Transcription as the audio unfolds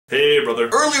Hey brother.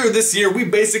 Earlier this year we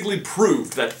basically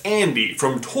proved that Andy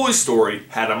from Toy Story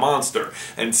had a monster,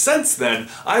 and since then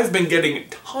I've been getting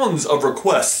tons of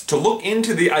requests to look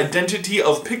into the identity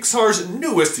of Pixar's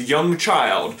newest young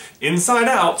child, Inside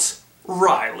Out's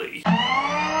Riley.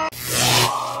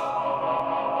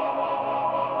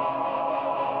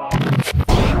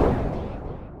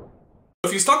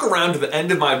 If you stuck around to the end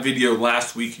of my video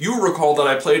last week, you'll recall that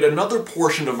I played another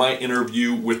portion of my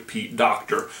interview with Pete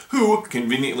Docter, who,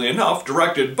 conveniently enough,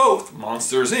 directed both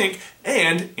Monsters, Inc.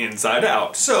 and Inside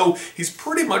Out. So he's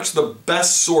pretty much the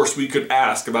best source we could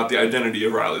ask about the identity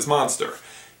of Riley's monster.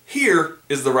 Here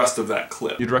is the rest of that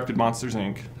clip. You directed Monsters,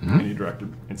 Inc. and you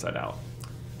directed Inside Out.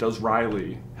 Does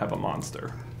Riley have a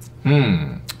monster?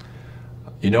 You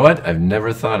know what? I've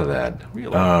never thought of that.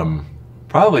 Really?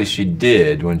 Probably she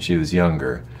did when she was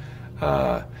younger.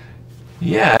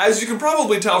 Yeah. As you can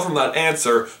probably tell from that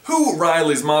answer, who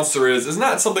Riley's monster is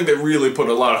not something they really put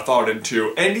a lot of thought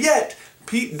into, and yet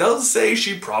Pete does say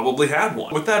she probably had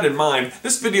one. With that in mind,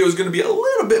 this video is going to be a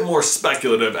little bit more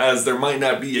speculative, as there might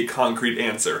not be a concrete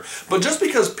answer. But just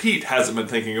because Pete hasn't been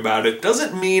thinking about it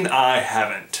doesn't mean I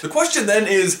haven't. The question then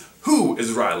is, who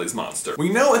is Riley's monster?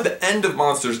 We know at the end of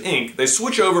Monsters, Inc., they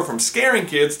switch over from scaring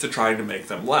kids to trying to make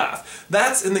them laugh.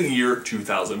 That's in the year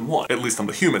 2001, at least on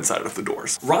the human side of the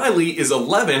doors. Riley is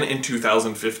 11 in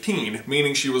 2015,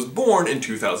 meaning she was born in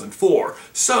 2004.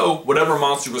 So, whatever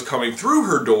monster was coming through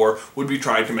her door would be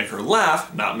trying to make her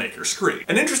laugh, not make her scream.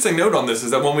 An interesting note on this is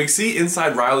that when we see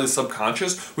inside Riley's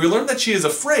subconscious, we learn that she is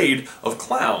afraid of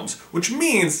clowns, which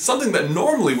means something that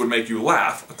normally would make you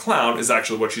laugh, a clown, is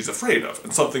actually what she's afraid of,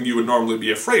 and something you would normally be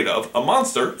afraid of, a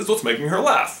monster, is what's making her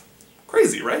laugh.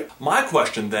 Crazy, right? My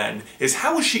question then is,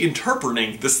 how is she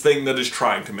interpreting this thing that is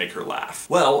trying to make her laugh?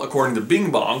 Well, according to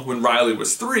Bing Bong, when Riley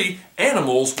was 3,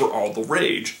 animals were all the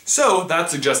rage. So that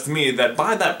suggests to me that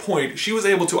by that point, she was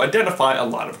able to identify a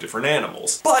lot of different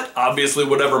animals. But obviously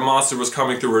whatever monster was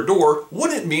coming through her door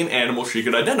wouldn't be an animal she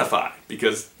could identify,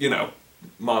 because, you know,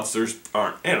 monsters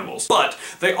aren't animals. But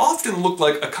they often look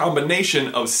like a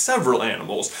combination of several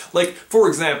animals. Like, for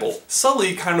example,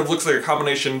 Sully kind of looks like a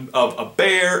combination of a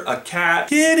bear, a cat,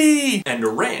 kitty, and a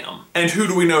ram. And who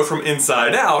do we know from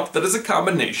Inside Out that is a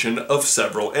combination of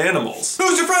several animals?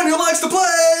 Who's your friend who likes to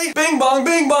play? Bing bong,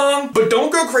 bing bong! But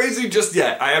don't go crazy just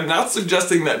yet. I am not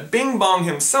suggesting that Bing Bong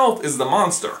himself is the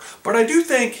monster, but I do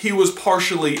think he was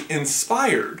partially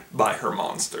inspired by her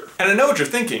monster. And I know what you're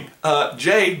thinking.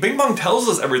 Jay, Bing Bong tells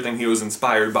us everything he was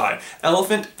inspired by.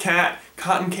 Elephant, cat,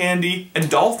 cotton candy, and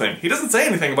dolphin. He doesn't say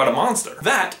anything about a monster.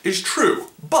 That is true.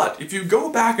 But if you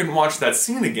go back and watch that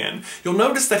scene again, you'll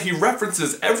notice that he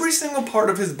references every single part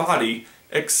of his body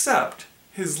except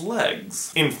his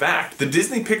legs. In fact, the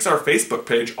Disney Pixar Facebook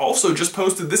page also just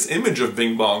posted this image of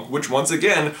Bing Bong, which once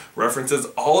again references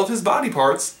all of his body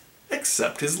parts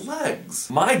except his legs.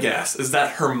 My guess is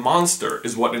that her monster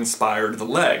is what inspired the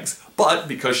legs, but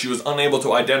because she was unable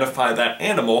to identify that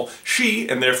animal, she,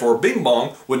 and therefore Bing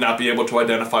Bong, would not be able to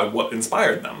identify what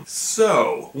inspired them.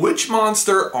 So, which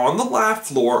monster on the laugh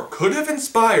floor could have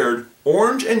inspired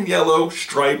orange and yellow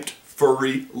striped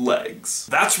furry legs?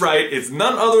 That's right, it's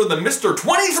none other than Mr.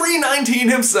 2319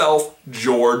 himself,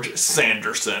 George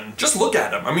Sanderson. Just look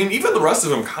at him. I mean, even the rest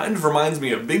of him kind of reminds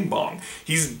me of Bing Bong.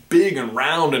 He's big and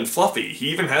round and fluffy. He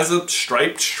even has a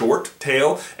striped short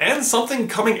tail and something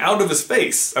coming out of his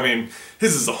face. I mean,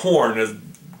 his is a horn as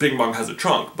Bing Bong has a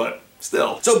trunk, but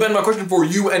still. So Ben, my question for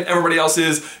you and everybody else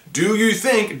is, do you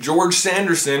think George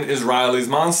Sanderson is Riley's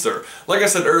monster? Like I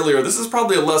said earlier, this is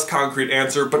probably a less concrete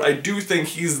answer, but I do think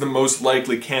he's the most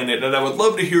likely candidate, and I would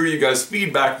love to hear you guys'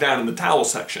 feedback down in the towel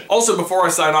section. Also, before I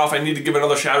sign off, I need to give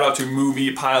another shout out to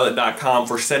MoviePilot.com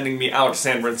for sending me out to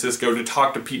San Francisco to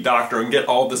talk to Pete Docter and get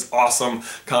all this awesome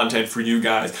content for you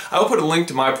guys. I will put a link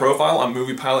to my profile on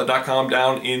MoviePilot.com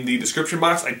down in the description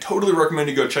box. I totally recommend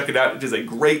you go check it out. It is a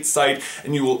great site,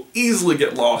 and you will easily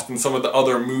get lost in some of the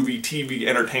other movie, TV,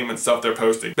 entertainment stuff they're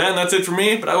posting. Ben, that's it for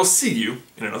me, but I will see you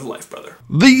in another life, brother.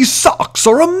 These socks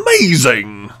are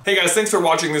amazing! Hey guys, thanks for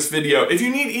watching this video. If you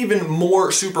need even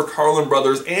more Super Carlin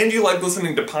Brothers and you like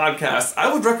listening to podcasts,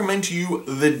 I would recommend to you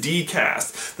the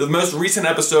D-Cast. The most recent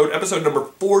episode, episode number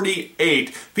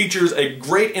 48, features a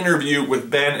great interview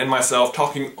with Ben and myself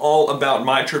talking all about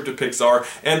my trip to Pixar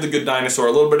and The Good Dinosaur,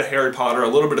 a little bit of Harry Potter, a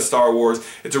little bit of Star Wars.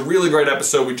 It's a really great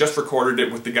episode. We just recorded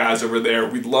it with the guys over there.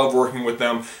 We love working with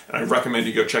them, and I recommend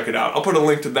you go check it out. I'll put a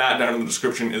link to that down in the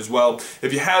description as well.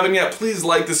 If you haven't yet, please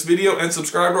like this video and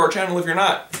subscribe to our channel if you're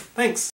not. Thanks.